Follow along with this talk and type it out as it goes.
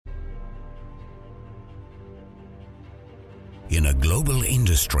In a global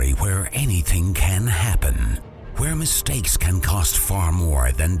industry where anything can happen, where mistakes can cost far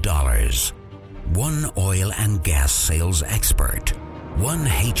more than dollars, one oil and gas sales expert, one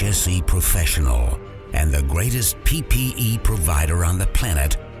HSE professional, and the greatest PPE provider on the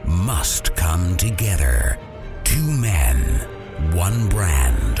planet must come together. Two men, one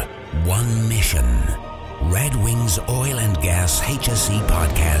brand, one mission. Red Wings Oil and Gas HSE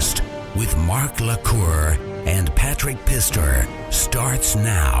podcast with Mark LaCour and Patrick Pister starts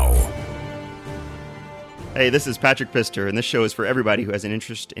now. Hey, this is Patrick Pister, and this show is for everybody who has an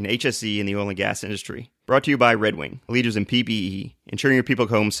interest in HSE in the oil and gas industry. Brought to you by Red Wing, leaders in PPE, ensuring your people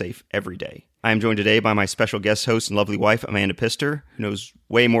go home safe every day. I am joined today by my special guest host and lovely wife, Amanda Pister, who knows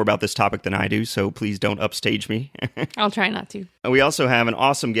way more about this topic than I do, so please don't upstage me. I'll try not to. And we also have an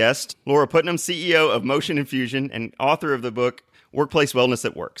awesome guest, Laura Putnam, CEO of Motion Infusion and author of the book, Workplace Wellness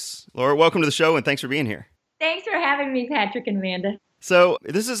That Works. Laura, welcome to the show, and thanks for being here. Thanks for having me, Patrick and Amanda. So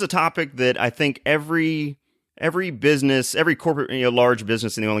this is a topic that I think every business, every corporate, large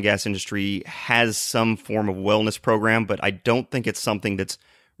business in the oil and gas industry has some form of wellness program, but I don't think it's something that's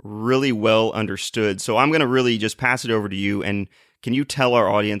really well understood. So I'm going to really just pass it over to you. And can you tell our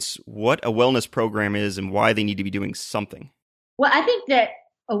audience what a wellness program is and why they need to be doing something? Well, I think that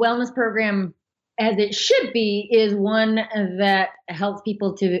a wellness program, as it should be, is one that helps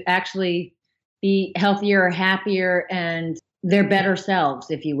people to actually be healthier, happier, and their better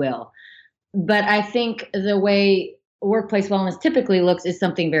selves, if you will. But I think the way workplace wellness typically looks is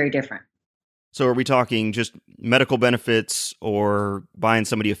something very different. So are we talking just medical benefits or buying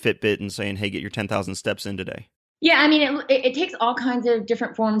somebody a Fitbit and saying, hey, get your 10,000 steps in today? Yeah, I mean, it takes all kinds of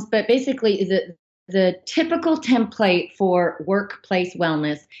different forms, but basically the typical template for workplace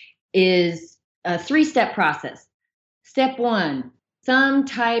wellness is a 3-step process. Step 1, some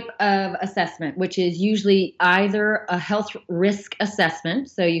type of assessment, which is usually either a health risk assessment.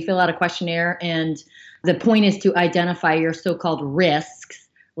 So you fill out a questionnaire, and the point is to identify your so-called risks,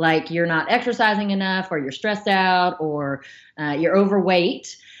 like you're not exercising enough, or you're stressed out, or you're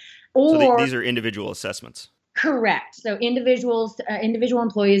overweight. So these are individual assessments. Correct. So individual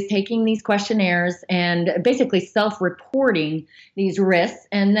employees taking these questionnaires and basically self-reporting these risks.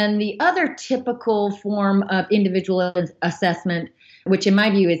 And then the other typical form of individual assessment, which in my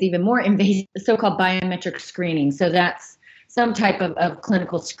view is even more invasive, so-called biometric screening. So that's some type of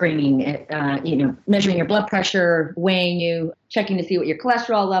clinical screening, measuring your blood pressure, weighing you, checking to see what your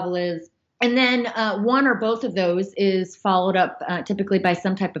cholesterol level is. And then one or both of those is followed up typically by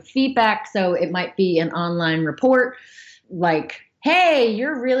some type of feedback. So it might be an online report like, hey,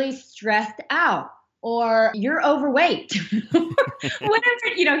 you're really stressed out, or you're overweight,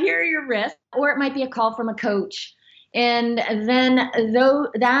 whatever, here are your risks. Or it might be a call from a coach. And then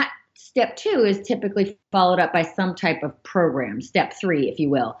that step 2 is typically followed up by some type of program, step 3, if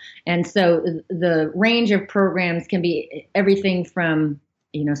you will. And so the range of programs can be everything from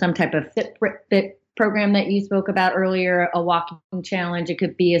some type of fit program that you spoke about earlier, a walking challenge. It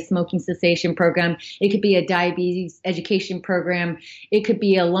could be a smoking cessation program. It could be a diabetes education program. It could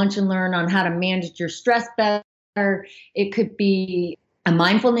be a lunch and learn on how to manage your stress better. It could be a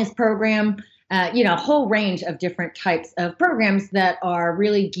mindfulness program, a whole range of different types of programs that are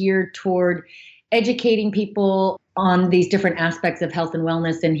really geared toward educating people on these different aspects of health and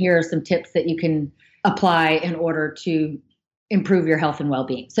wellness. And here are some tips that you can apply in order to improve your health and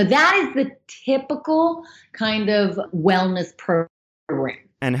well-being. So that is the typical kind of wellness program.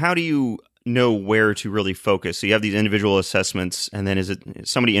 And how do you know where to really focus? So you have these individual assessments, and then is it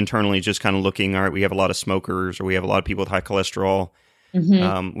somebody internally just kind of looking, all right, we have a lot of smokers, or we have a lot of people with high cholesterol.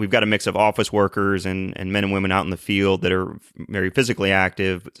 Mm-hmm. We've got a mix of office workers and men and women out in the field that are very physically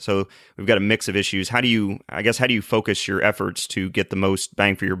active. So we've got a mix of issues. How do you focus your efforts to get the most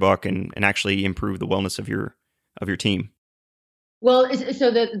bang for your buck and actually improve the wellness of your team? Well,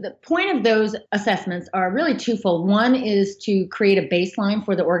 so the point of those assessments are really twofold. One is to create a baseline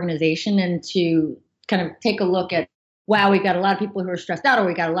for the organization and to kind of take a look at, wow, we've got a lot of people who are stressed out, or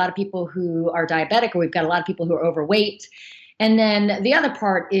we've got a lot of people who are diabetic, or we've got a lot of people who are overweight. And then the other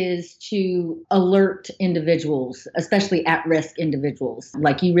part is to alert individuals, especially at-risk individuals.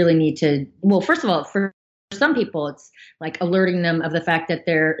 Like you really need to, well, first of all, for some people, it's like alerting them of the fact that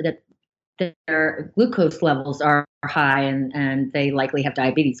their glucose levels are high and they likely have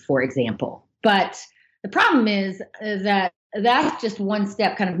diabetes, for example. But the problem is that that's just one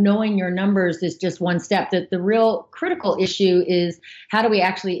step. Kind of knowing your numbers is just one step. That the real critical issue is, how do we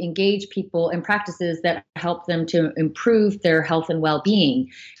actually engage people in practices that help them to improve their health and well-being?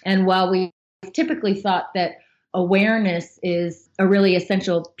 And while we typically thought that awareness is a really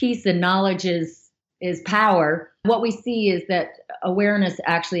essential piece and knowledge is power, what we see is that awareness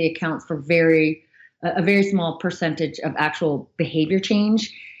actually accounts for a very small percentage of actual behavior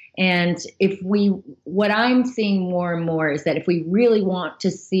change. And what I'm seeing more and more is that if we really want to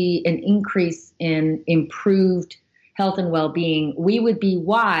see an increase in improved health and well-being, we would be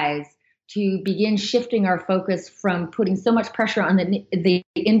wise to begin shifting our focus from putting so much pressure on the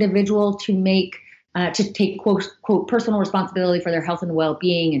individual to take quote personal responsibility for their health and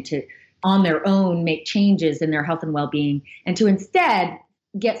well-being and to on their own make changes in their health and well-being, and to instead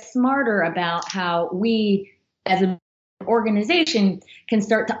get smarter about how we as an organization can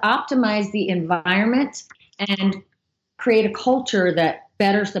start to optimize the environment and create a culture that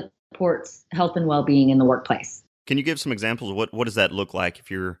better supports health and well-being in the workplace. Can you give some examples of what does that look like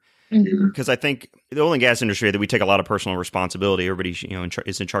if you're because I think the oil and gas industry that we take a lot of personal responsibility. Everybody,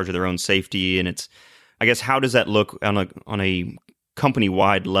 is in charge of their own safety, and it's, I guess, how does that look on a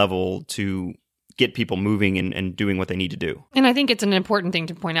company-wide level to get people moving and doing what they need to do? And I think it's an important thing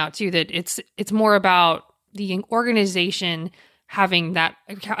to point out too that it's more about the organization having that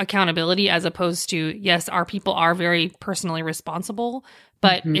accountability as opposed to, yes, our people are very personally responsible,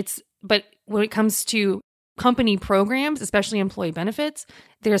 but but when it comes to company programs, especially employee benefits,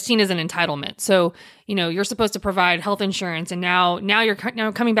 they're seen as an entitlement. So, you're supposed to provide health insurance, and now you're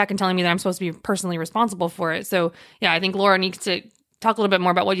coming back and telling me that I'm supposed to be personally responsible for it. So, yeah, I think Laura needs to talk a little bit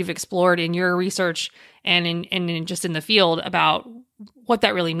more about what you've explored in your research and in just in the field about what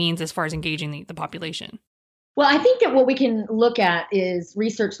that really means as far as engaging the population. Well, I think that what we can look at is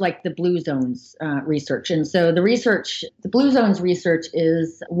research like the Blue Zones research. And so the Blue Zones research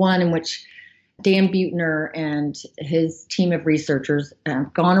is one in which Dan Buettner and his team of researchers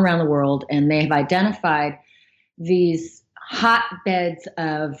have gone around the world, and they have identified these hotbeds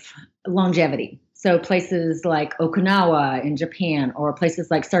of longevity. So places like Okinawa in Japan, or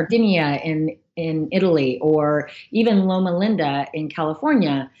places like Sardinia in Italy, or even Loma Linda in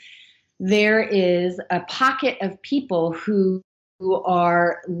California, there is a pocket of people who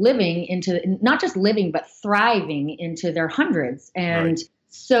are living into, not just living, but thriving into their hundreds. And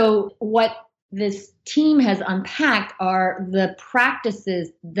so what this team has unpacked are the practices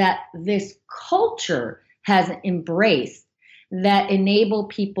that this culture has embraced that enable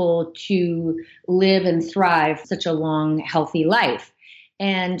people to live and thrive such a long, healthy life.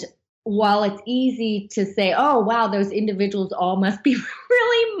 And while it's easy to say, oh, wow, those individuals all must be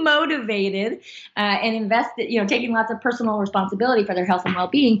really motivated and invested, taking lots of personal responsibility for their health and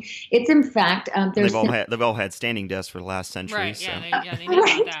well-being, it's in fact, they've all had standing desks for the last century. Right, so. they knew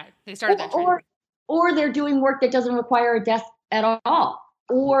about that. They started that trend. Or they're doing work that doesn't require a desk at all.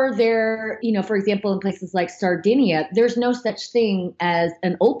 Or they're, for example, in places like Sardinia, there's no such thing as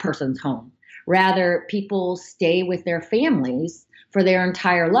an old person's home. Rather, people stay with their families for their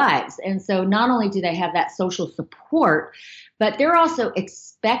entire lives. And so not only do they have that social support, but they're also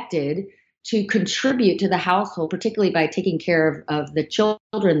expected to contribute to the household, particularly by taking care of the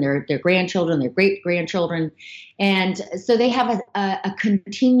children, their grandchildren, their great-grandchildren. And so they have a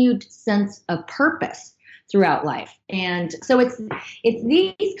continued sense of purpose throughout life. And so it's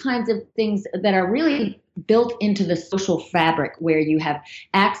these kinds of things that are really built into the social fabric, where you have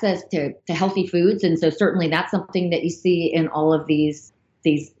access to healthy foods. And so certainly that's something that you see in all of these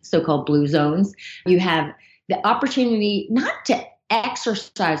so-called blue zones. You have the opportunity not to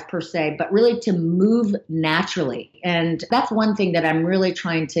exercise per se, but really to move naturally. And that's one thing that I'm really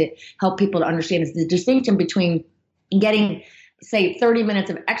trying to help people to understand, is the distinction between getting, say, 30 minutes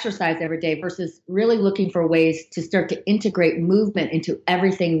of exercise every day versus really looking for ways to start to integrate movement into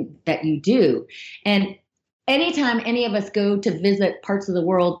everything that you do. And anytime any of us go to visit parts of the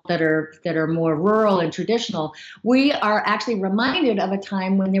world that are more rural and traditional, we are actually reminded of a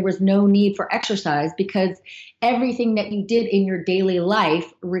time when there was no need for exercise, because everything that you did in your daily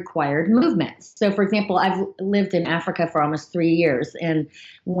life required movement. So, for example, I've lived in Africa for almost 3 years. And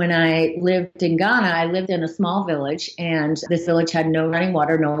when I lived in Ghana, I lived in a small village, and this village had no running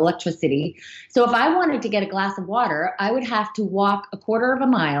water, no electricity. So if I wanted to get a glass of water, I would have to walk a quarter of a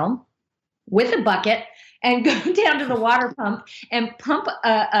mile with a bucket and go down to the water pump and pump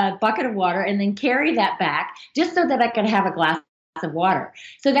a bucket of water and then carry that back just so that I could have a glass of water.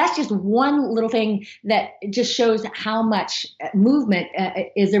 So that's just one little thing that just shows how much movement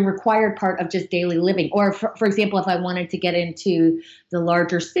is a required part of just daily living. Or for example, if I wanted to get into the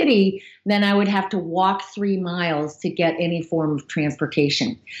larger city, then I would have to walk 3 miles to get any form of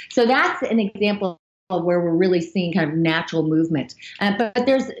transportation. So that's an example of where we're really seeing kind of natural movement. But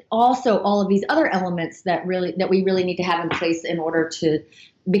there's also all of these other elements that we really need to have in place in order to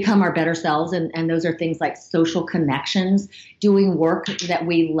become our better selves. And those are things like social connections, doing work that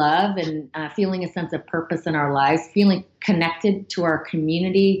we love, and feeling a sense of purpose in our lives, feeling connected to our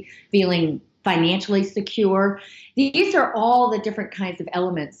community, feeling financially secure. These are all the different kinds of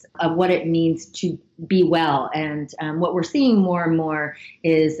elements of what it means to be well. And what we're seeing more and more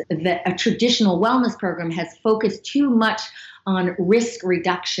is that a traditional wellness program has focused too much on risk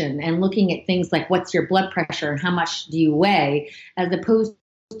reduction and looking at things like what's your blood pressure and how much do you weigh, as opposed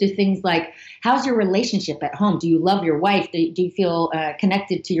to things like how's your relationship at home? Do you love your wife? Do you feel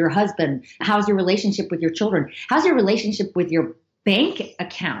connected to your husband? How's your relationship with your children? How's your relationship with your bank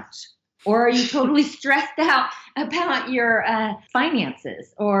account? Or are you totally stressed out about your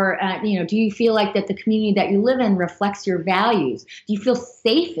finances? Or, do you feel like that the community that you live in reflects your values? Do you feel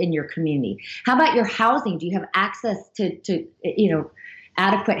safe in your community? How about your housing? Do you have access to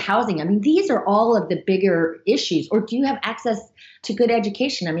adequate housing? I mean, these are all of the bigger issues. Or do you have access to good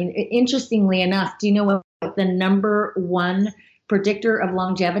education? I mean, interestingly enough, do you know what the number one predictor of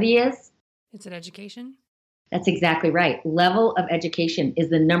longevity is? It's an education. That's exactly right. Level of education is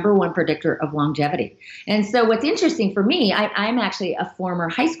the number one predictor of longevity. And so what's interesting for me, I'm actually a former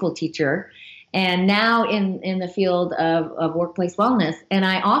high school teacher and now in the field of workplace wellness. And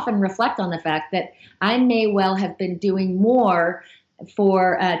I often reflect on the fact that I may well have been doing more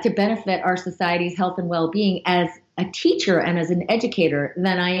to benefit our society's health and well-being as a teacher and as an educator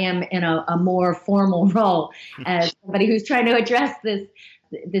than I am in a more formal role as somebody who's trying to address this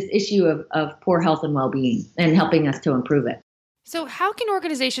issue of poor health and well-being and helping us to improve it. So how can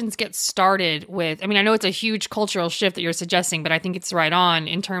organizations get started with, I mean, I know it's a huge cultural shift that you're suggesting, but I think it's right on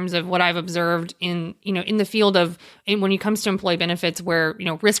in terms of what I've observed in the field of, when it comes to employee benefits, where,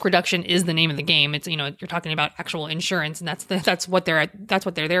 risk reduction is the name of the game. It's, you're talking about actual insurance, and that's what they're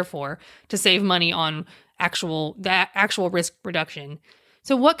there for, to save money on actual risk reduction.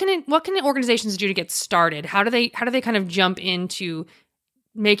 So what can organizations do to get started? How do they kind of jump into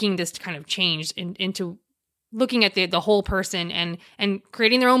making this kind of change into looking at the whole person and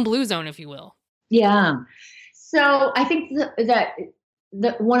creating their own blue zone, if you will? Yeah. So I think that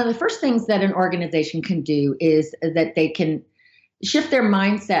one of the first things that an organization can do is that they can shift their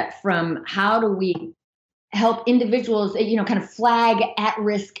mindset from how do we help individuals, kind of flag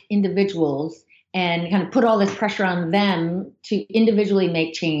at-risk individuals and kind of put all this pressure on them to individually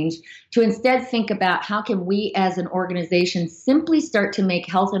make change, to instead think about how can we as an organization simply start to make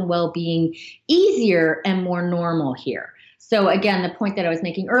health and well-being easier and more normal here. So again, the point that I was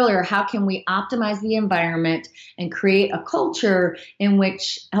making earlier, how can we optimize the environment and create a culture in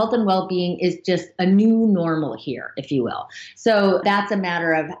which health and well-being is just a new normal here, if you will. So that's a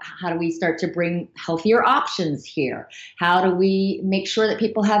matter of how do we start to bring healthier options here? How do we make sure that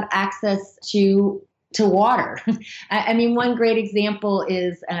people have access to water? I mean, one great example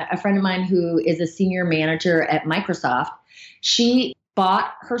is a friend of mine who is a senior manager at Microsoft. She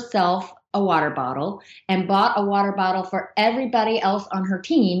bought herself a water bottle and bought a water bottle for everybody else on her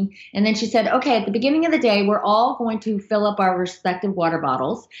team. And then she said, okay, at the beginning of the day, we're all going to fill up our respective water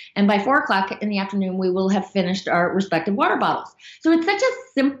bottles. And by 4:00 in the afternoon, we will have finished our respective water bottles. So it's such a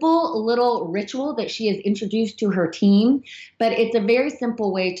simple little ritual that she has introduced to her team, but it's a very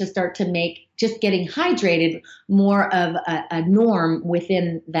simple way to start to make just getting hydrated more of a norm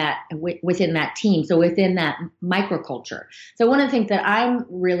within that team. So within that microculture. So one of the things that I'm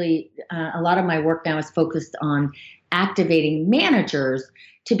really, a lot of my work now is focused on activating managers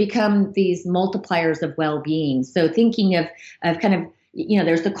to become these multipliers of well-being. So thinking of kind of,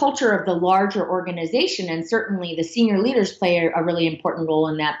 there's the culture of the larger organization, and certainly the senior leaders play a really important role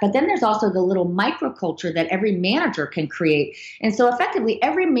in that. But then there's also the little microculture that every manager can create. And so effectively,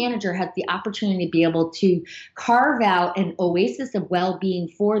 every manager has the opportunity to be able to carve out an oasis of well-being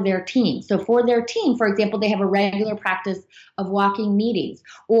for their team. So for their team, for example, they have a regular practice of walking meetings.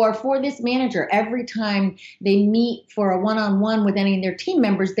 Or for this manager, every time they meet for a one-on-one with any of their team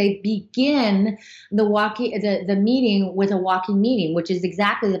members, they begin the meeting with a walking meeting, which is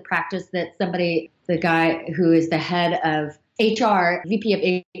exactly the practice that the guy who is the head of HR, VP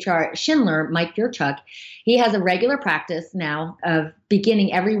of HR at Schindler, Mike Yurchuk, he has a regular practice now of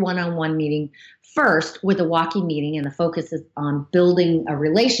beginning every one-on-one meeting first with a walking meeting, and the focus is on building a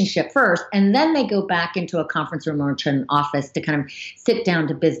relationship first, and then they go back into a conference room or to an office to kind of sit down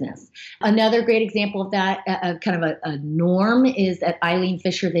to business. Another great example of that, kind of a norm, is at Eileen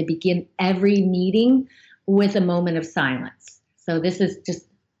Fisher. They begin every meeting with a moment of silence. So this is just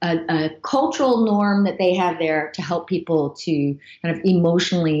a cultural norm that they have there to help people to kind of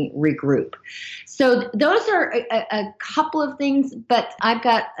emotionally regroup. So those are a couple of things, but I've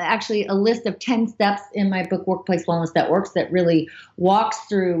got actually a list of 10 steps in my book, Workplace Wellness That Works, that really walks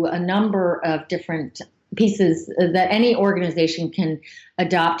through a number of different pieces that any organization can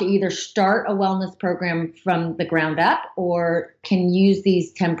adopt to either start a wellness program from the ground up or can use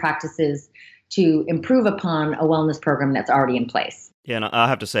these 10 practices to improve upon a wellness program that's already in place. Yeah, and I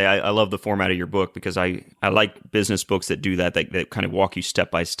have to say, I love the format of your book because I like business books that do that kind of walk you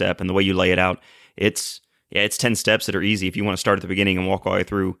step by step. And the way you lay it out, it's 10 steps that are easy. If you want to start at the beginning and walk all the way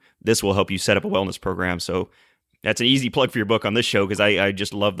through, this will help you set up a wellness program. So that's an easy plug for your book on this show because I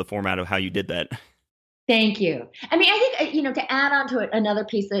just love the format of how you did that. Thank you. I mean, I think, to add on to it, another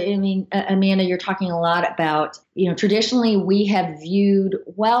piece, Amanda, you're talking a lot about, traditionally we have viewed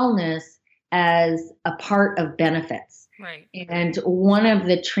wellness as a part of benefits. Right. And one of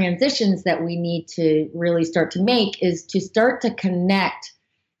the transitions that we need to really start to make is to start to connect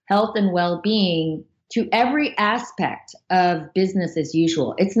health and well-being to every aspect of business as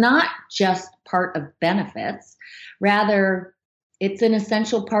usual. It's not just part of benefits. Rather, it's an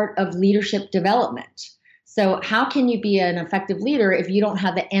essential part of leadership development. So how can you be an effective leader if you don't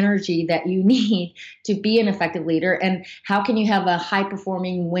have the energy that you need to be an effective leader? And how can you have a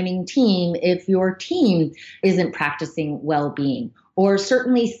high-performing winning team if your team isn't practicing well-being? Or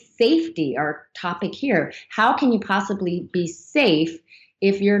certainly safety, our topic here. How can you possibly be safe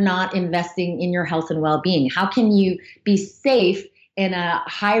if you're not investing in your health and well-being? How can you be safe in a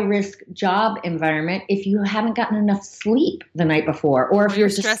high-risk job environment if you haven't gotten enough sleep the night before, or if you're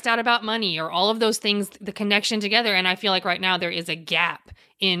stressed out about money, or all of those things, the connection together? And I feel like right now there is a gap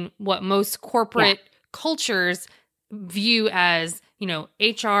in what most corporate cultures view as,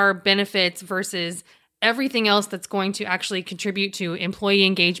 HR benefits versus everything else that's going to actually contribute to employee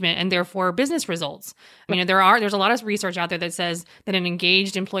engagement and therefore business results. There's a lot of research out there that says that an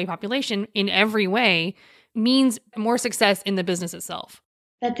engaged employee population in every way means more success in the business itself.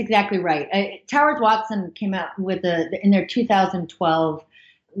 That's exactly right. Towers Watson came out with in their 2012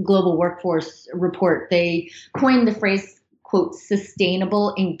 Global Workforce Report, they coined the phrase, quote,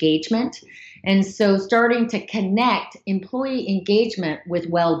 sustainable engagement. And so starting to connect employee engagement with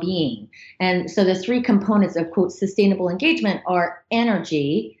well-being. And so the three components of, quote, sustainable engagement are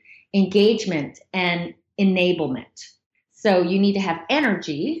energy, engagement, and enablement. So you need to have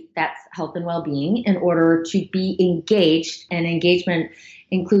energy, that's health and well-being, in order to be engaged. And engagement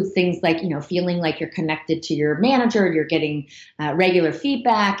includes things like, feeling like you're connected to your manager, you're getting regular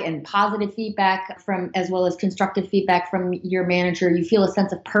feedback and positive feedback as well as constructive feedback from your manager. You feel a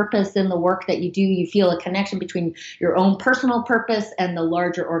sense of purpose in the work that you do. You feel a connection between your own personal purpose and the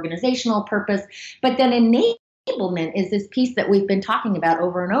larger organizational purpose. But then enablement is this piece that we've been talking about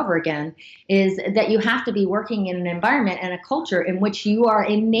over and over again, is that you have to be working in an environment and a culture in which you are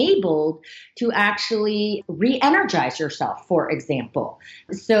enabled to actually re-energize yourself, for example.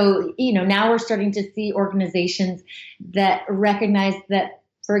 So, now we're starting to see organizations that recognize that,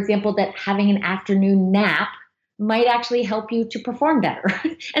 for example, that having an afternoon nap might actually help you to perform better.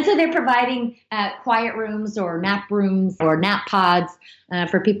 And so they're providing quiet rooms or nap pods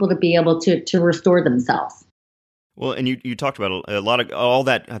for people to be able to restore themselves. Well, and you talked about a lot of all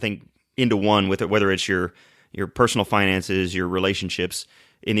that, I think, into one with it, whether it's your personal finances, your relationships.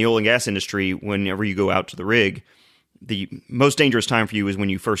 In the oil and gas industry, whenever you go out to the rig, the most dangerous time for you is when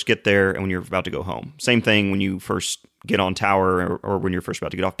you first get there and when you're about to go home. Same thing when you first get on tower or when you're first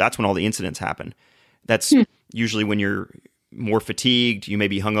about to get off. That's when all the incidents happen. That's usually when you're more fatigued. You may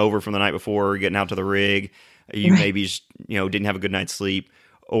be hungover from the night before getting out to the rig. You maybe just, didn't have a good night's sleep.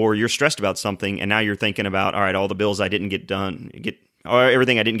 Or you're stressed about something, and now you're thinking about, all right, all the bills I didn't get done, or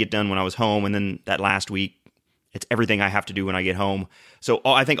everything I didn't get done when I was home, and then that last week, it's everything I have to do when I get home. So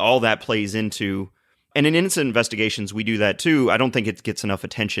I think all that plays into, and in incident investigations, we do that too. I don't think it gets enough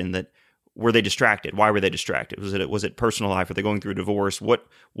attention. That were they distracted? Why were they distracted? Was it personal life? Were they going through a divorce? What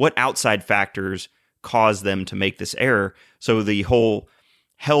outside factors caused them to make this error? So the whole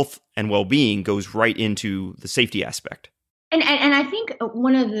health and well-being goes right into the safety aspect. And I think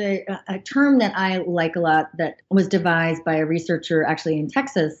one of a term that I like a lot that was devised by a researcher actually in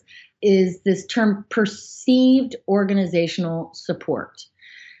Texas is this term perceived organizational support.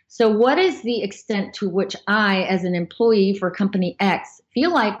 So what is the extent to which I, as an employee for company X,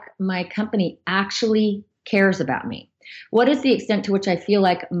 feel like my company actually cares about me? What is the extent to which I feel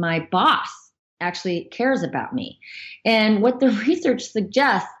like my boss actually cares about me? And what the research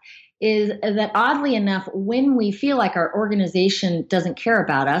suggests is that oddly enough, when we feel like our organization doesn't care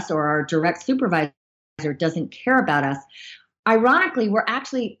about us or our direct supervisor doesn't care about us, ironically, we're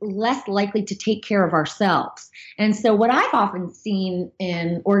actually less likely to take care of ourselves. And so what I've often seen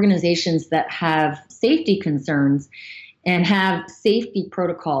in organizations that have safety concerns and have safety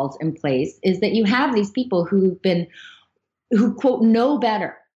protocols in place is that you have these people who quote, know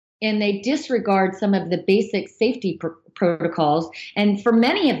better, and they disregard some of the basic safety protocols. And for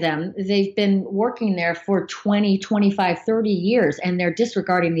many of them, they've been working there for 20, 25, 30 years, and they're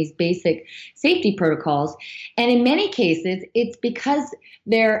disregarding these basic safety protocols. And in many cases, it's because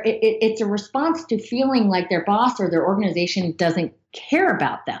it's a response to feeling like their boss or their organization doesn't care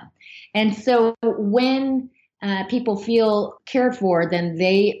about them. And so when people feel cared for, then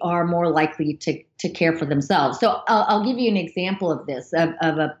they are more likely to care for themselves. So I'll give you an example of this, of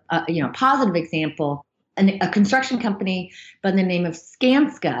a positive example. A construction company by the name of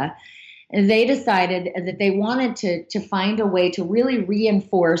Skanska, they decided that they wanted to find a way to really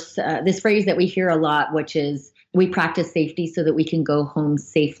reinforce this phrase that we hear a lot, which is, we practice safety so that we can go home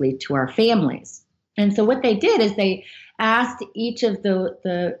safely to our families. And so what they did is they asked each of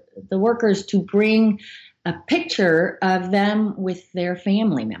the workers to bring a picture of them with their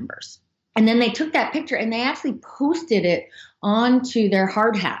family members. And then they took that picture and they actually posted it onto their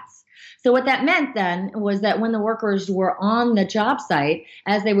hard hats. So what that meant then was that when the workers were on the job site,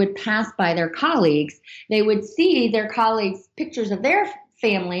 as they would pass by their colleagues, they would see their colleagues' pictures of their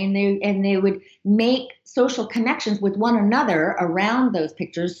family, and they would make social connections with one another around those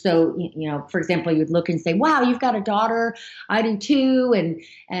pictures. So, for example, you'd look and say, wow, you've got a daughter, I do too,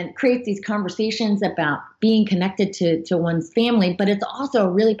 and create these conversations about being connected to one's family. But it's also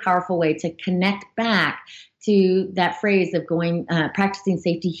a really powerful way to connect back to that phrase of practicing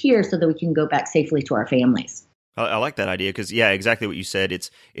safety here so that we can go back safely to our families. I like that idea because, yeah, exactly what you said.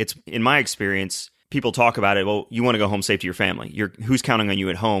 It's in my experience, people talk about it. Well, you want to go home safe to your family. Who's counting on you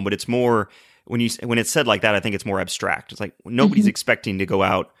at home? But it's more when it's said like that. I think it's more abstract. It's like nobody's expecting to go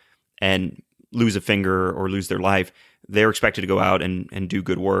out and lose a finger or lose their life. They're expected to go out and do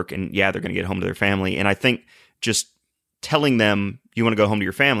good work. And yeah, they're going to get home to their family. And I think just telling them you want to go home to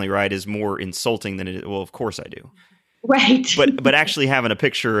your family, right, is more insulting than it is. Well, of course I do. Right. But actually having a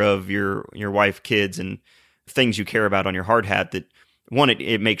picture of your wife, kids, and things you care about on your hard hat that. One,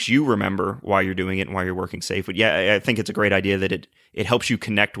 it makes you remember why you're doing it and why you're working safe. But yeah, I think it's a great idea that it helps you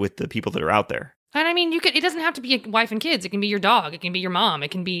connect with the people that are out there. And I mean, it doesn't have to be a wife and kids. It can be your dog. It can be your mom.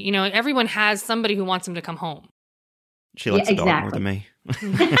 It can be, everyone has somebody who wants them to come home. She likes the dog more than me.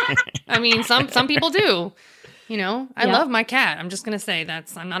 I mean, some people do. I love my cat. I'm just going to say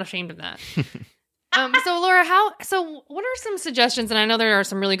I'm not ashamed of that. So Laura, what are some suggestions? And I know there are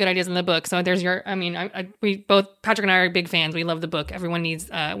some really good ideas in the book. So there's Patrick and I are big fans. We love the book. Everyone needs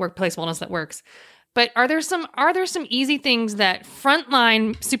workplace wellness that works. But are there some easy things that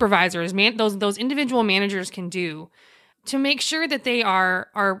frontline supervisors, those individual managers can do to make sure that they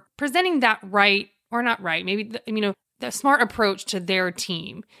are presenting that right or not right? Maybe the smart approach to their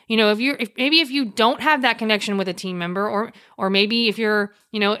team. If you don't have that connection with a team member, or maybe if you're,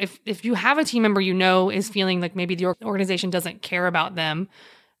 if you have a team member is feeling like maybe the organization doesn't care about them,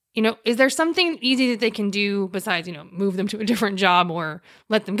 is there something easy that they can do besides, move them to a different job or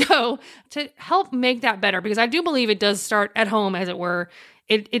let them go to help make that better? Because I do believe it does start at home, as it were.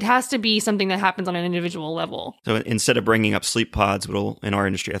 It has to be something that happens on an individual level. So instead of bringing up sleep pods, in our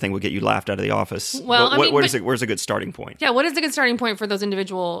industry, I think would get you laughed out of the office. Well, where's a good starting point? Yeah, what is a good starting point for those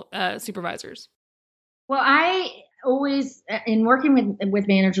individual supervisors? Well, I always, in working with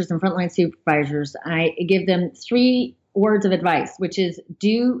managers and frontline supervisors, I give them 3 words of advice, which is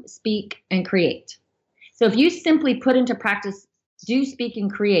do, speak, and create. So if you simply put into practice do, speak, and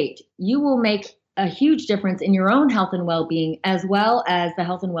create, you will make a huge difference in your own health and well-being, as well as the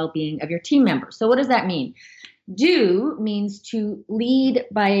health and well-being of your team members. So what does that mean? Do means to lead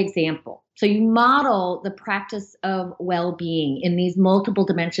by example. So you model the practice of well-being in these multiple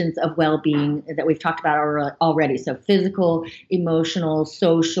dimensions of well-being that we've talked about already. So physical, emotional,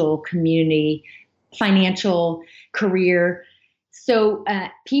 social, community, financial, career. So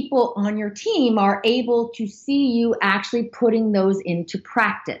people on your team are able to see you actually putting those into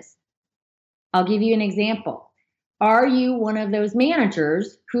practice. I'll give you an example. Are you one of those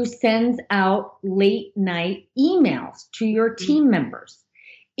managers who sends out late night emails to your team members?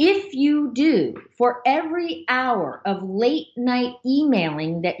 If you do, for every hour of late night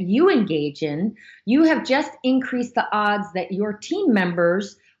emailing that you engage in, you have just increased the odds that your team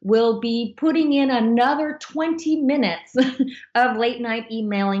members will be putting in another 20 minutes of late night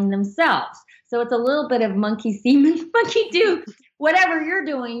emailing themselves. So it's a little bit of monkey see, monkey do. Whatever you're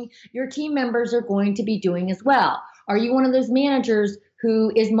doing, your team members are going to be doing as well. Are you one of those managers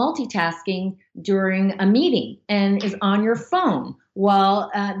who is multitasking during a meeting and is on your phone while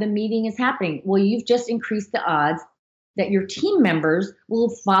the meeting is happening. Well, you've just increased the odds that your team members will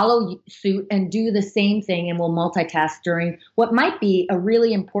follow suit and do the same thing and will multitask during what might be a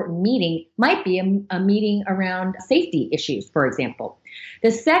really important meeting, might be a meeting around safety issues, for example.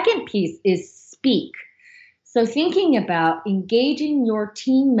 The second piece is speak. So thinking about engaging your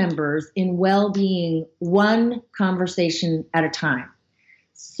team members in well-being one conversation at a time.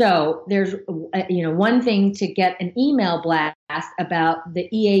 So there's, one thing to get an email blast about the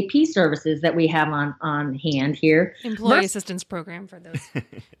EAP services that we have on hand here. Employee Assistance Program for those.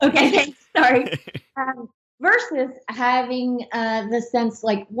 Okay, thanks. Sorry. Versus having the sense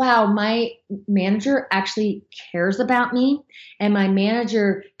like, wow, my manager actually cares about me, and my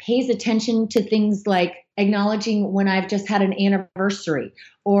manager pays attention to things like acknowledging when I've just had an anniversary,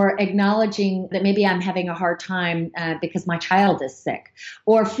 or acknowledging that maybe I'm having a hard time because my child is sick,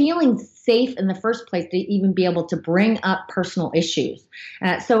 or feeling safe in the first place to even be able to bring up personal issues.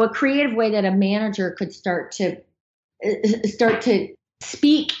 So a creative way that a manager could start to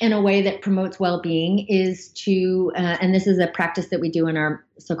speak in a way that promotes well-being is to, and this is a practice that we do in our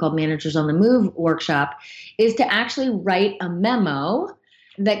so-called Managers on the Move workshop, is to actually write a memo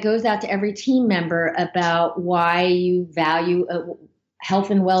that goes out to every team member about why you value health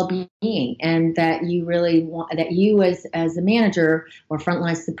and well-being, and that you really want, that you as a manager or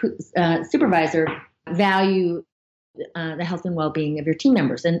frontline supervisor value the health and well-being of your team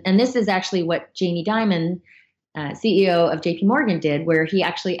members. And this is actually what Jamie Dimon, CEO of JP Morgan, did, where he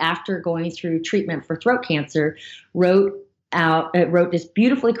actually, after going through treatment for throat cancer, wrote this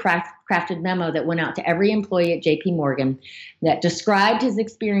beautifully crafted memo that went out to every employee at JP Morgan that described his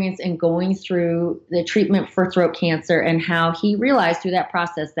experience in going through the treatment for throat cancer, and how he realized through that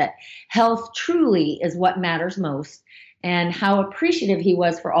process that health truly is what matters most, and how appreciative he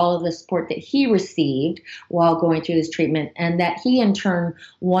was for all of the support that he received while going through this treatment, and that he in turn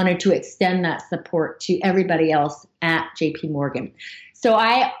wanted to extend that support to everybody else at JP Morgan. So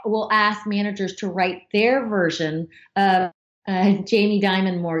I will ask managers to write their version of Jamie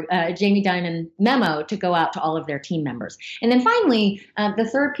Dimon memo to go out to all of their team members. And then finally, the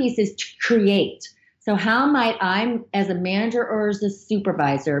third piece is to create. So how might I, as a manager or as a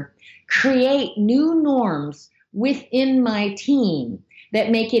supervisor, create new norms within my team that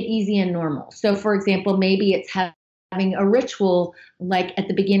make it easy and normal? So for example, maybe it's having a ritual, like at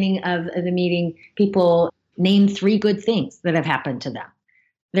the beginning of the meeting, people name 3 good things that have happened to them.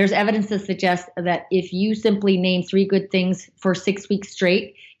 There's evidence to suggest that if you simply name 3 good things for 6 weeks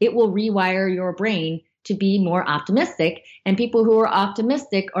straight, it will rewire your brain to be more optimistic. And people who are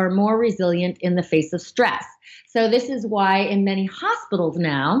optimistic are more resilient in the face of stress. So this is why in many hospitals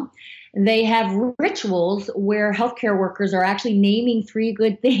now, they have rituals where healthcare workers are actually naming 3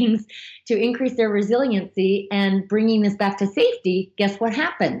 good things to increase their resiliency. And bringing this back to safety, guess what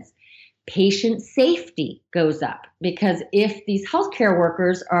happens? Patient safety goes up, because if these healthcare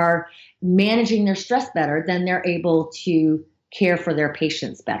workers are managing their stress better, then they're able to care for their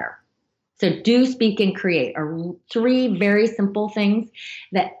patients better. So do, speak, and create are 3 very simple things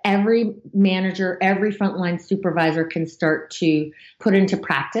that every manager, every frontline supervisor can start to put into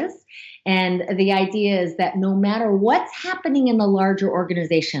practice. And the idea is that no matter what's happening in the larger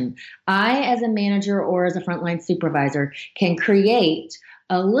organization, I, as a manager or as a frontline supervisor, can create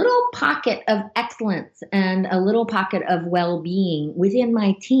a little pocket of excellence and a little pocket of well-being within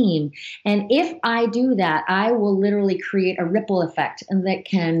my team. And if I do that, I will literally create a ripple effect and that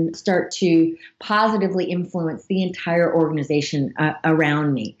can start to positively influence the entire organization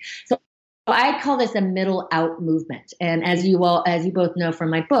around me. So I call this a middle out movement. And as you both know from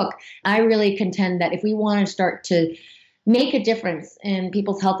my book, I really contend that if we want to start to make a difference in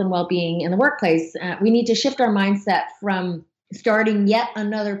people's health and well-being in the workplace, we need to shift our mindset from starting yet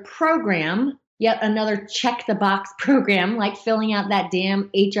another program, yet another check the box program, like filling out that damn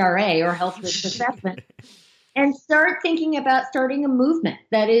HRA or health risk assessment, and start thinking about starting a movement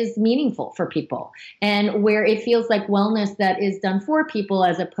that is meaningful for people and where it feels like wellness that is done for people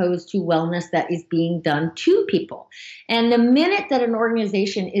as opposed to wellness that is being done to people. And the minute that an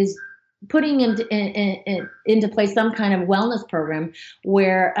organization is putting into place some kind of wellness program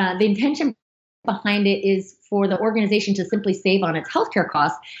where the intention behind it is for the organization to simply save on its healthcare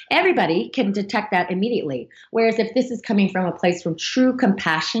costs, everybody can detect that immediately. Whereas if this is coming from a place from true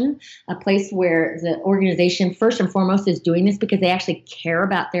compassion, a place where the organization first and foremost is doing this because they actually care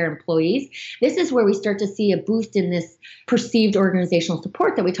about their employees, this is where we start to see a boost in this perceived organizational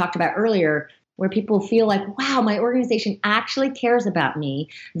support that we talked about earlier, where people feel like, wow, my organization actually cares about me.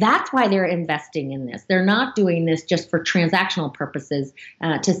 That's why they're investing in this. They're not doing this just for transactional purposes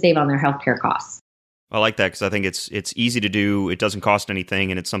to save on their healthcare costs. I like that because I think it's easy to do. It doesn't cost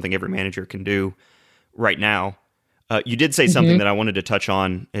anything, and it's something every manager can do right now. You did say something that I wanted to touch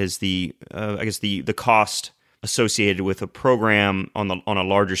on is the cost associated with a program on a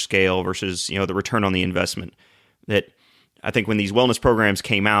larger scale versus the return on the investment. That I think when these wellness programs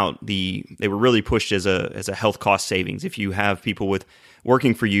came out, they were really pushed as a health cost savings. If you have people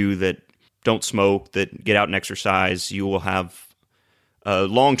working for you that don't smoke, that get out and exercise, you will have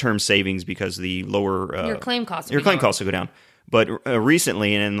long-term savings because the lower your claim costs will go down. But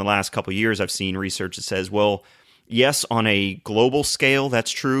recently, and in the last couple of years, I've seen research that says, well, yes, on a global scale,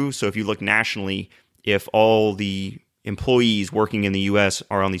 that's true. So if you look nationally, if all the employees working in the U.S.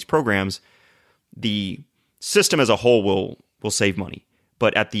 are on these programs, the system as a whole will save money.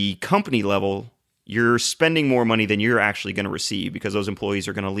 But at the company level, you're spending more money than you're actually going to receive because those employees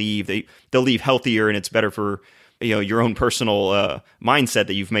are going to leave. They'll leave healthier, and it's better for your own personal mindset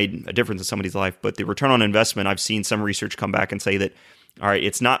that you've made a difference in somebody's life. But the return on investment, I've seen some research come back and say that, all right,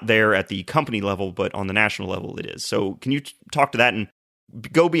 it's not there at the company level, but on the national level it is. So can you talk to that and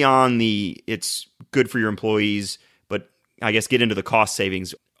go beyond it's good for your employees, but I guess get into the cost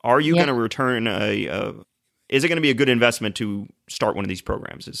savings? Are you going to return is it going to be a good investment to start one of these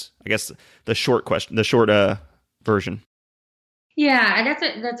programs? Is I guess the short question, the short version. Yeah,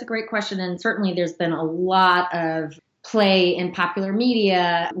 that's a great question, and certainly there's been a lot of play in popular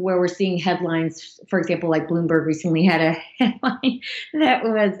media where we're seeing headlines. For example, like Bloomberg recently had a headline that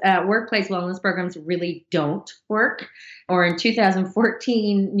was workplace wellness programs really don't work. Or in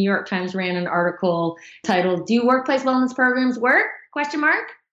 2014, New York Times ran an article titled, "Do workplace wellness programs work? ?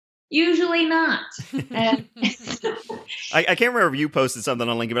 Usually not." I can't remember if you posted something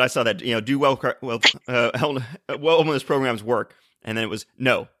on LinkedIn, but I saw that, do wellness programs work? And then it was,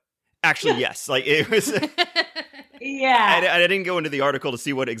 no. Actually, yes. Like it was... Yeah. I didn't go into the article to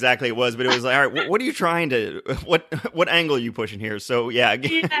see what exactly it was, but it was like, all right, what are you trying to... What angle are you pushing here? So, yeah.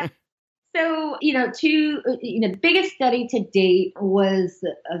 So, the biggest study to date was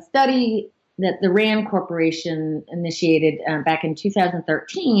a study that the RAND Corporation initiated back in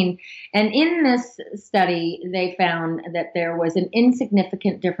 2013. And in this study, they found that there was an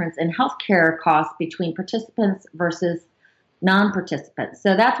insignificant difference in healthcare costs between participants versus non-participants.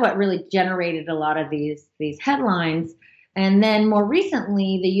 So that's what really generated a lot of these headlines. And then more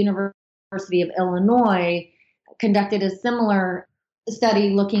recently, the University of Illinois conducted a similar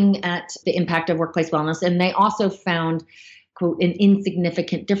study looking at the impact of workplace wellness. And they also found, quote, an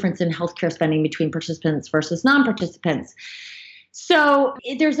insignificant difference in healthcare spending between participants versus non-participants. So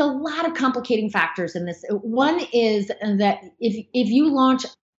there's a lot of complicating factors in this. One is that if you launch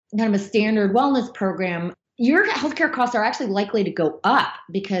kind of a standard wellness program, your healthcare costs are actually likely to go up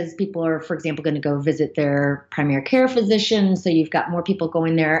because people are, for example, going to go visit their primary care physician. So you've got more people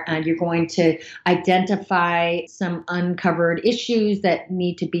going there, and you're going to identify some uncovered issues that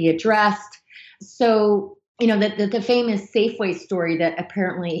need to be addressed. So, the famous Safeway story that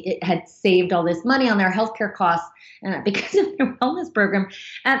apparently it had saved all this money on their healthcare costs because of their wellness program.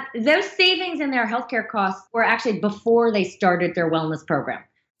 Those savings in their healthcare costs were actually before they started their wellness program.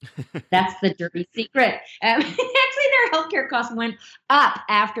 That's the dirty secret. Actually, their healthcare costs went up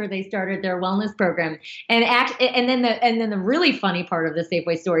after they started their wellness program. And then the really funny part of the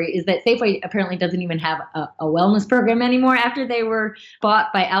Safeway story is that Safeway apparently doesn't even have a wellness program anymore after they were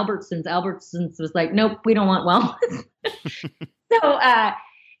bought by Albertsons. Albertsons was like, nope, we don't want wellness.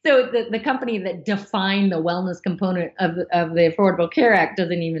 So the company that defined the wellness component of the Affordable Care Act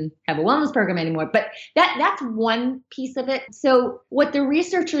doesn't even have a wellness program anymore. But that's one piece of it. So what the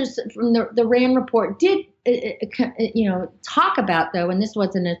researchers from the RAND report did, talk about, though, and this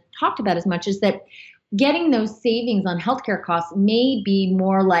wasn't talked about as much, is that getting those savings on healthcare costs may be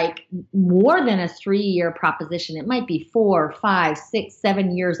more than a 3-year proposition. It might be 4, 5, 6,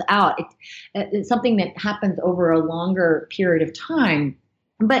 7 years out. It's something that happens over a longer period of time.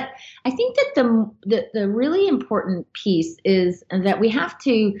 But I think that the really important piece is that we have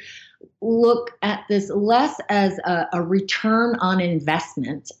to look at this less as a return on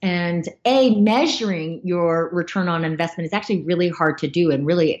investment. And measuring your return on investment is actually really hard to do and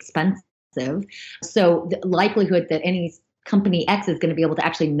really expensive. So the likelihood that any company X is going to be able to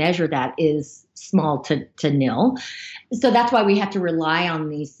actually measure that is small to nil. So that's why we have to rely on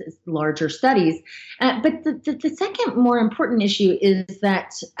these larger studies. But the second more important issue is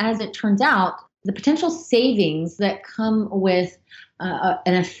that, as it turns out, the potential savings that come with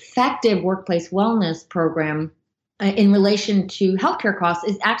an effective workplace wellness program in relation to healthcare costs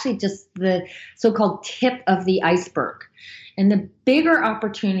is actually just the so-called tip of the iceberg. And the bigger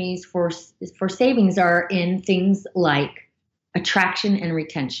opportunities for savings are in things like attraction and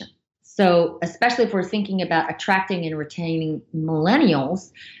retention. So especially if we're thinking about attracting and retaining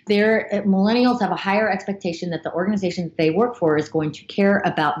millennials, millennials have a higher expectation that the organization that they work for is going to care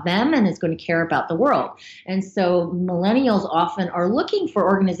about them and is going to care about the world. And so millennials often are looking for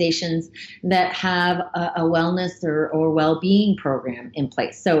organizations that have a wellness or well-being program in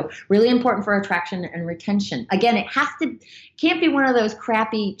place. So really important for attraction and retention. Again, can't be one of those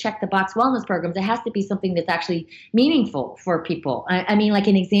crappy check-the-box wellness programs. It has to be something that's actually meaningful for people. I mean, like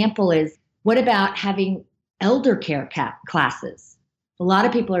an example is, what about having elder care classes? A lot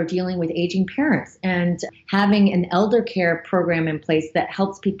of people are dealing with aging parents, and having an elder care program in place that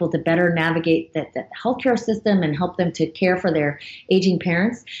helps people to better navigate the healthcare system and help them to care for their aging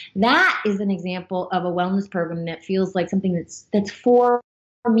parents. That is an example of a wellness program that feels like something that's for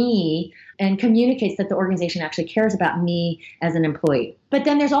me and communicates that the organization actually cares about me as an employee. But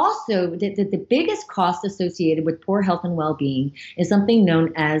then there's also the biggest cost associated with poor health and well-being is something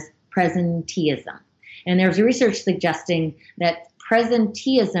known as presenteeism. And there's research suggesting that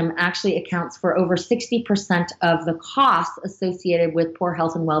presenteeism actually accounts for over 60% of the costs associated with poor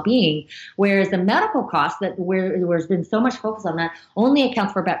health and well-being, whereas the medical costs, where there's been so much focus on that, only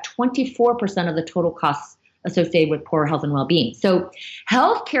accounts for about 24% of the total costs associated with poor health and well-being. So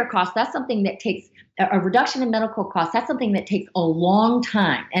healthcare costs, that's something that takes a reduction in medical costs. That's something that takes a long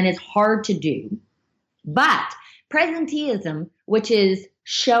time and is hard to do. But presenteeism, which is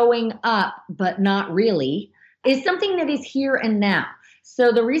showing up but not really, is something that is here and now.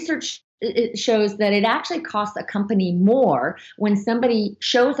 So the research shows that it actually costs a company more when somebody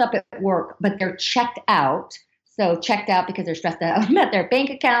shows up at work but they're checked out. So checked out because they're stressed out about their bank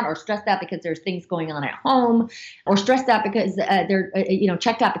account, or stressed out because there's things going on at home, or stressed out because they're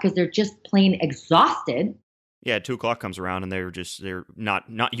checked out because they're just plain exhausted. Yeah, 2:00 comes around and they're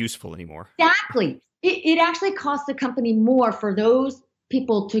not useful anymore. Exactly. It actually costs the company more for those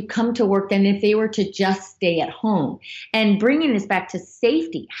people to come to work than if they were to just stay at home. And bringing this back to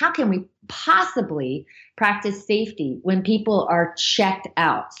safety, how can we possibly practice safety when people are checked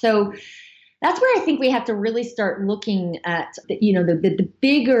out? So that's where I think we have to really start looking at, the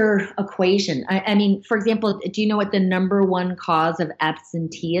bigger equation. I mean, for example, do you know what the number one cause of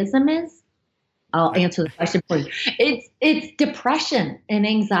absenteeism is? I'll answer the question for you. It's depression and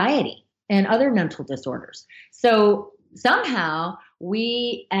anxiety and other mental disorders. So somehow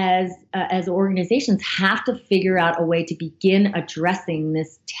we as organizations have to figure out a way to begin addressing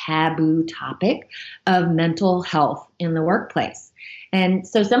this taboo topic of mental health in the workplace. And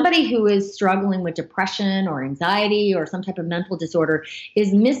so somebody who is struggling with depression or anxiety or some type of mental disorder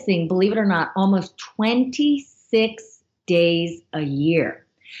is missing, believe it or not, almost 26 days a year,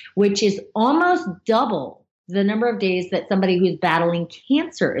 which is almost double the number of days that somebody who's battling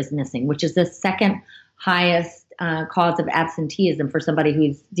cancer is missing, which is the second highest cause of absenteeism for somebody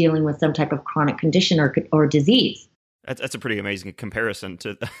who's dealing with some type of chronic condition or disease. That's a pretty amazing comparison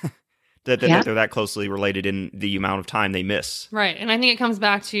to that they're that closely related in the amount of time they miss. Right. And I think it comes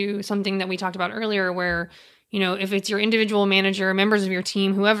back to something that we talked about earlier where, if it's your individual manager, members of your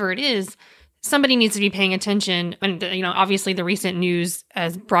team, whoever it is, somebody needs to be paying attention. And, obviously the recent news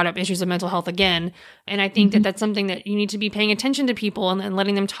has brought up issues of mental health again. And I think that that's something that you need to be paying attention to people and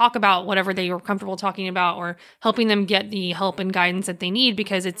letting them talk about whatever they are comfortable talking about, or helping them get the help and guidance that they need,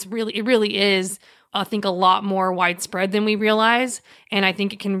 because it really is, I think, a lot more widespread than we realize. And I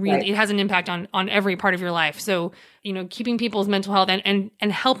think it can really, it has an impact on every part of your life. So, keeping people's mental health and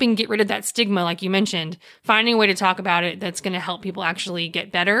helping get rid of that stigma, like you mentioned, finding a way to talk about it that's going to help people actually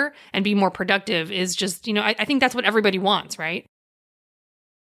get better and be more productive is just, I think that's what everybody wants, right?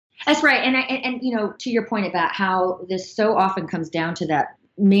 That's right. And to your point about how this so often comes down to that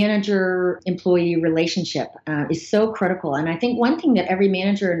manager-employee relationship is so critical. And I think one thing that every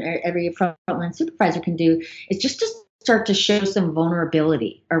manager and every frontline supervisor can do is just to start to show some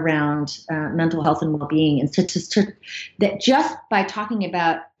vulnerability around mental health and well-being. And so that just by talking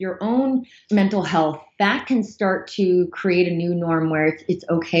about your own mental health, that can start to create a new norm where it's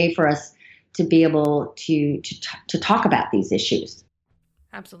okay for us to be able to talk about these issues.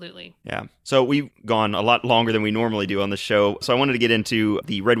 Absolutely. Yeah. So we've gone a lot longer than we normally do on the show. So I wanted to get into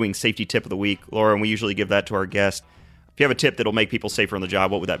the Red Wing safety tip of the week. Laura, and we usually give that to our guests. If you have a tip that'll make people safer on the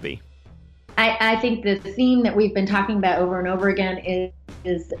job, what would that be? I think the theme that we've been talking about over and over again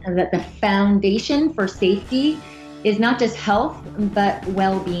is that the foundation for safety is not just health, but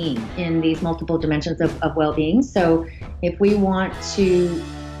well-being in these multiple dimensions of well-being. So if we want to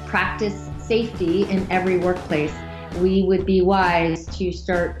practice safety in every workplace, we would be wise to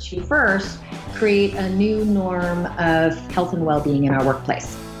start to first create a new norm of health and well-being in our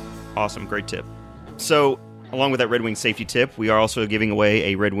workplace. Awesome. Great tip. So along with that Red Wing safety tip, we are also giving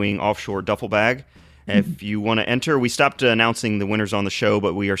away a Red Wing offshore duffel bag. If you want to enter, we stopped announcing the winners on the show,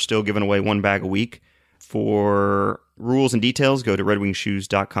 but we are still giving away one bag a week. For rules and details, go to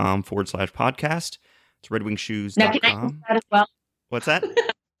redwingshoes.com/podcast. It's redwingshoes.com. Now, can I enter that as well? What's that?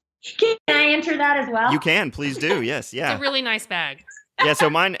 Can I enter that as well? You can. Please do. Yes. Yeah. It's a really nice bag. Yeah, so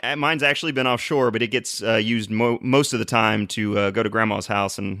mine's actually been offshore, but it gets used most of the time to go to Grandma's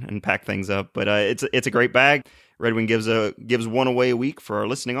house and pack things up. But it's a great bag. Red Wing gives one away a week for our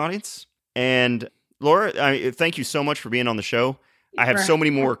listening audience. And Laura, thank you so much for being on the show. I have so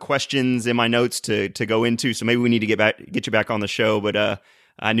many more questions in my notes to go into, so maybe we need to get you back on the show. But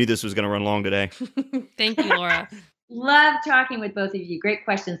I knew this was going to run long today. Thank you, Laura. Love talking with both of you. Great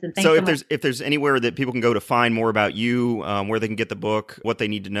questions, and thanks so much. If there's anywhere that people can go to find more about you, where they can get the book, what they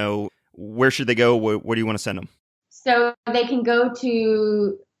need to know, where should they go? Where do you want to send them? So they can go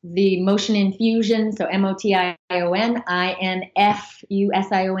to the Motion Infusion, so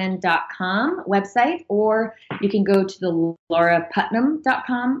MOTIONINFUSION.com website, or you can go to the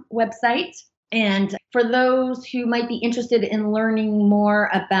lauraputnam.com website. And for those who might be interested in learning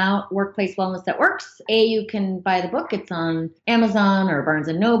more about workplace wellness that works, you can buy the book. It's on Amazon or Barnes &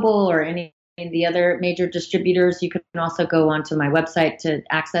 Noble or any of the other major distributors. You can also go onto my website to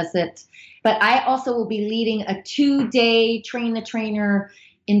access it. But I also will be leading a 2-day Train the Trainer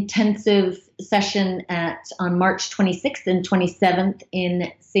intensive session on March 26th and 27th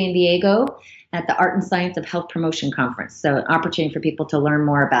in San Diego at the Art and Science of Health Promotion Conference. So an opportunity for people to learn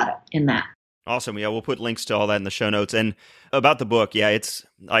more about it in that. Awesome. Yeah, we'll put links to all that in the show notes. And about the book, yeah, it's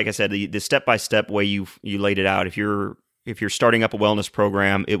like I said, the step-by-step way you laid it out. If you're starting up a wellness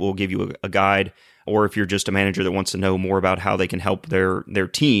program, it will give you a guide. Or if you're just a manager that wants to know more about how they can help their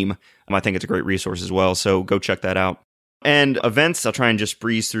team, I think it's a great resource as well. So go check that out. And events, I'll try and just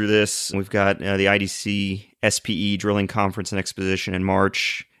breeze through this. We've got the IDC SPE Drilling Conference and Exposition in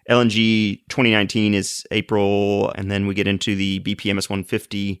March. LNG 2019 is April, and then we get into the BPMS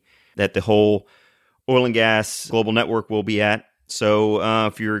 150 that the whole oil and gas global network will be at. So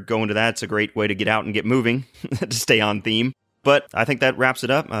if you're going to that, it's a great way to get out and get moving to stay on theme. But I think that wraps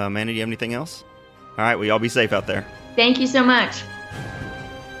it up. Mandy, do you have anything else? All right, well, y'all be safe out there. Thank you so much.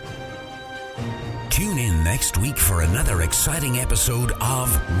 Tune in next week for another exciting episode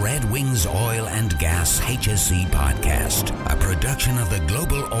of Red Wings Oil and Gas HSE Podcast, a production of the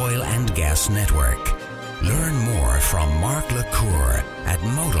Global Oil and Gas Network. Learn more from Mark LaCour at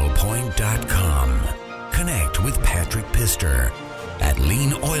modalpoint.com. Connect with Patrick Pister at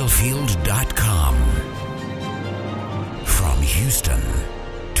leanoilfield.com. From Houston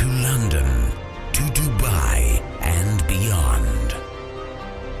to London to Dubai and beyond.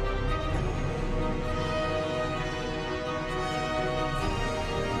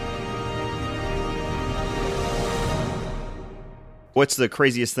 What's the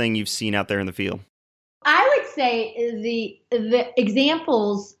craziest thing you've seen out there in the field? I would say the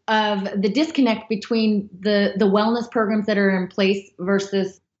examples of the disconnect between the wellness programs that are in place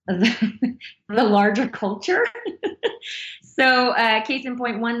versus the larger culture. So case in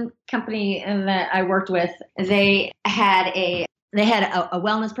point, one company that I worked with, they had a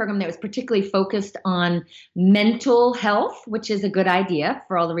wellness program that was particularly focused on mental health, which is a good idea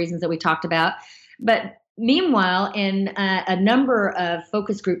for all the reasons that we talked about. But meanwhile, in a number of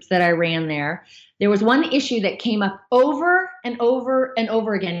focus groups that I ran there was one issue that came up over and over and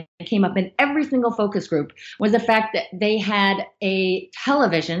over again. It came up in every single focus group, was the fact that they had a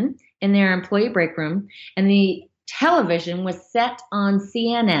television in their employee break room, and the television was set on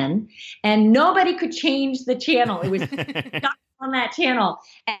CNN, and nobody could change the channel. It was stuck on that channel.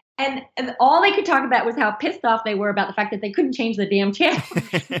 And all they could talk about was how pissed off they were about the fact that they couldn't change the damn channel.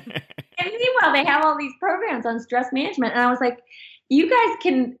 And meanwhile, they have all these programs on stress management. And I was like, you guys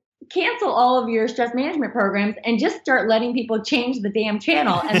can cancel all of your stress management programs and just start letting people change the damn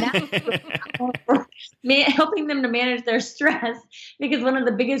channel. And that's helping them to manage their stress, because one of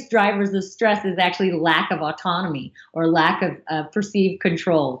the biggest drivers of stress is actually lack of autonomy or lack of perceived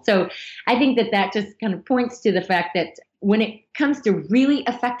control. So I think that just kind of points to the fact that when it comes to really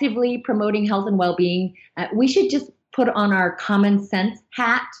effectively promoting health and well-being, we should just put on our common sense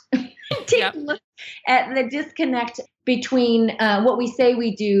hat, take a look at the disconnect between what we say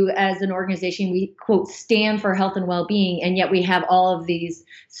we do as an organization. We, quote, stand for health and well-being, and yet we have all of these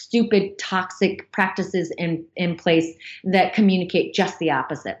stupid, toxic practices in place that communicate just the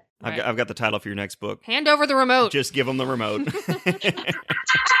opposite. Right. I've got the title for your next book. Hand over the remote. Just give them the remote.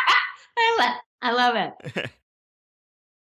 I love it.